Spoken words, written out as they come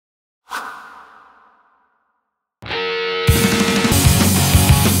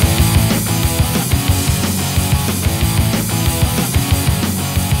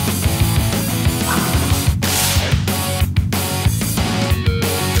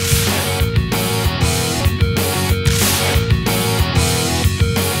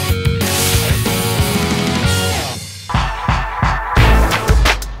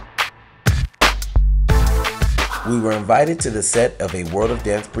invited to the set of a World of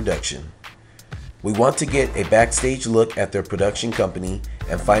Dance production. We want to get a backstage look at their production company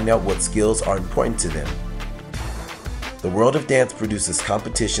and find out what skills are important to them. The World of Dance produces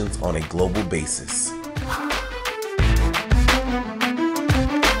competitions on a global basis.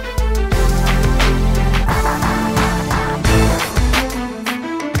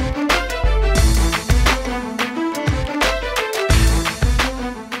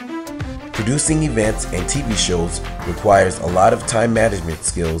 Producing events and TV shows requires a lot of time management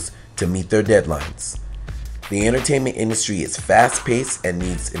skills to meet their deadlines. The entertainment industry is fast-paced and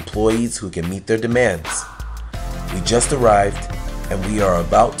needs employees who can meet their demands. We just arrived and we are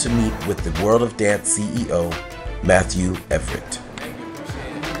about to meet with the World of Dance CEO, Matthew Everett.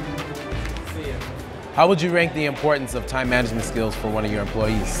 How would you rank the importance of time management skills for one of your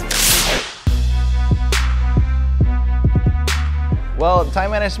employees? Well, time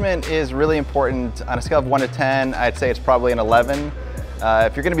management is really important. On a scale of 1 to 10, I'd say it's probably an 11.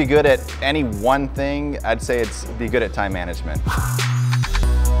 If you're going to be good at any one thing, I'd say it's be good at time management.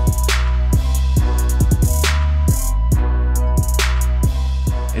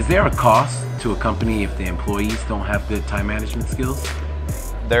 Is there a cost to a company if the employees don't have good time management skills?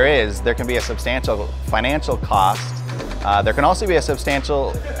 There is. There can be a substantial financial cost. There can also be a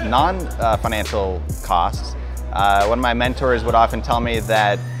substantial non-financial cost. One of my mentors would often tell me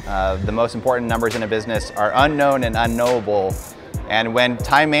that the most important numbers in a business are unknown and unknowable. And when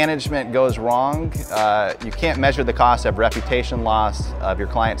time management goes wrong, you can't measure the cost of reputation loss, of your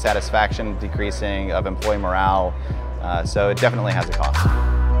client satisfaction decreasing, of employee morale. So it definitely has a cost.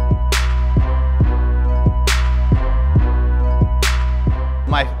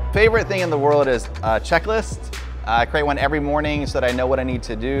 My favorite thing in the world is a checklist. I create one every morning so that I know what I need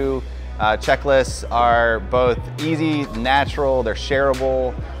to do. Checklists are both easy, natural, they're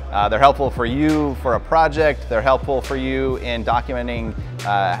shareable, they're helpful for you for a project, they're helpful for you in documenting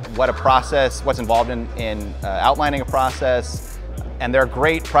what's involved in outlining a process, and they're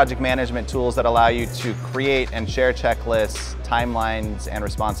great project management tools that allow you to create and share checklists, timelines, and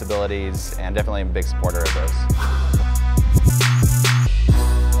responsibilities, and definitely a big supporter of those.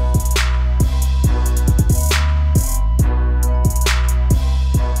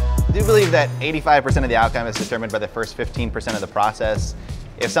 I do believe that 85% of the outcome is determined by the first 15% of the process.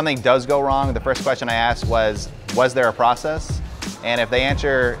 If something does go wrong, the first question I asked was there a process? And if they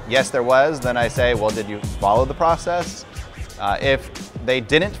answer, yes, there was, then I say, well, did you follow the process? If they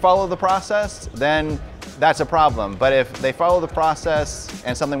didn't follow the process, then that's a problem. But if they follow the process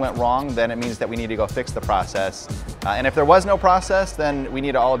and something went wrong, then it means that we need to go fix the process. And if there was no process, then we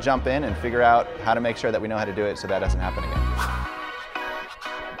need to all jump in and figure out how to make sure that we know how to do it so that doesn't happen again.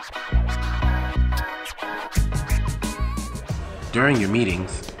 During your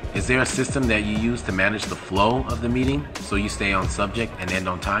meetings, is there a system that you use to manage the flow of the meeting so you stay on subject and end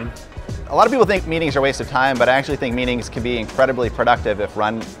on time? A lot of people think meetings are a waste of time, but I actually think meetings can be incredibly productive if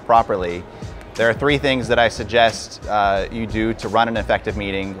run properly. There are 3 things that I suggest you do to run an effective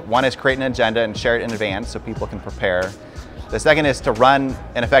meeting. One is create an agenda and share it in advance so people can prepare. The second is to run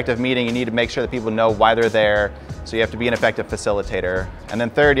an effective meeting, you need to make sure that people know why they're there, so you have to be an effective facilitator. And then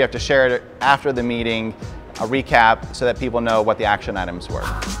third, you have to share it after the meeting, a recap so that people know what the action items were.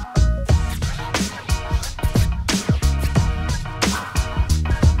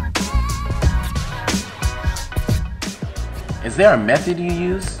 Is there a method you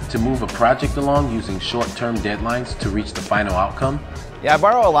use to move a project along using short-term deadlines to reach the final outcome? Yeah, I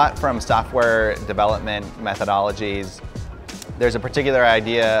borrow a lot from software development methodologies. There's a particular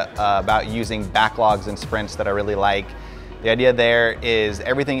idea about using backlogs and sprints that I really like. The idea there is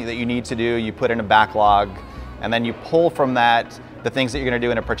everything that you need to do, you put in a backlog, and then you pull from that the things that you're going to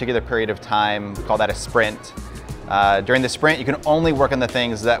do in a particular period of time. We call that a sprint. During the sprint, you can only work on the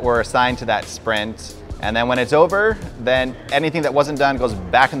things that were assigned to that sprint. And then when it's over, then anything that wasn't done goes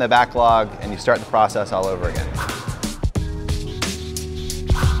back in the backlog and you start the process all over again.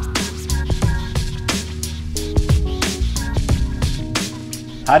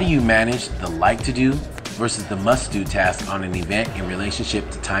 How do you manage the like-to-do versus the must-do task on an event in relationship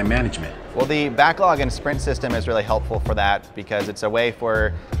to time management? Well, the backlog and sprint system is really helpful for that because it's a way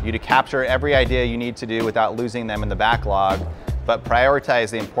for you to capture every idea you need to do without losing them in the backlog, but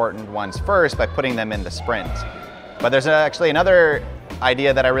prioritize the important ones first by putting them in the sprint. But there's actually another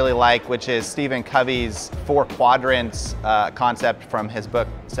idea that I really like, which is Stephen Covey's 4 quadrants concept from his book,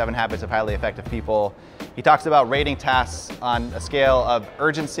 7 Habits of Highly Effective People. He talks about rating tasks on a scale of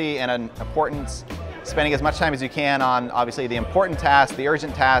urgency and importance, spending as much time as you can on obviously the important tasks, the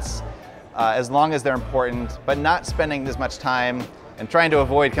urgent tasks, as long as they're important, but not spending as much time and trying to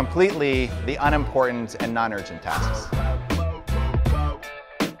avoid completely the unimportant and non-urgent tasks.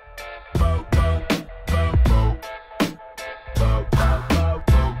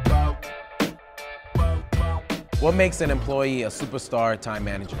 What makes an employee a superstar time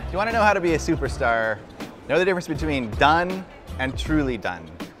manager? If you want to know how to be a superstar, know the difference between done and truly done.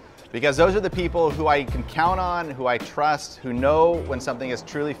 Because those are the people who I can count on, who I trust, who know when something is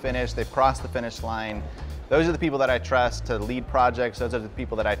truly finished, they've crossed the finish line. Those are the people that I trust to lead projects. Those are the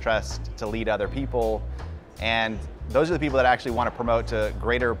people that I trust to lead other people. And those are the people that I actually want to promote to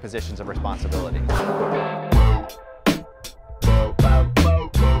greater positions of responsibility.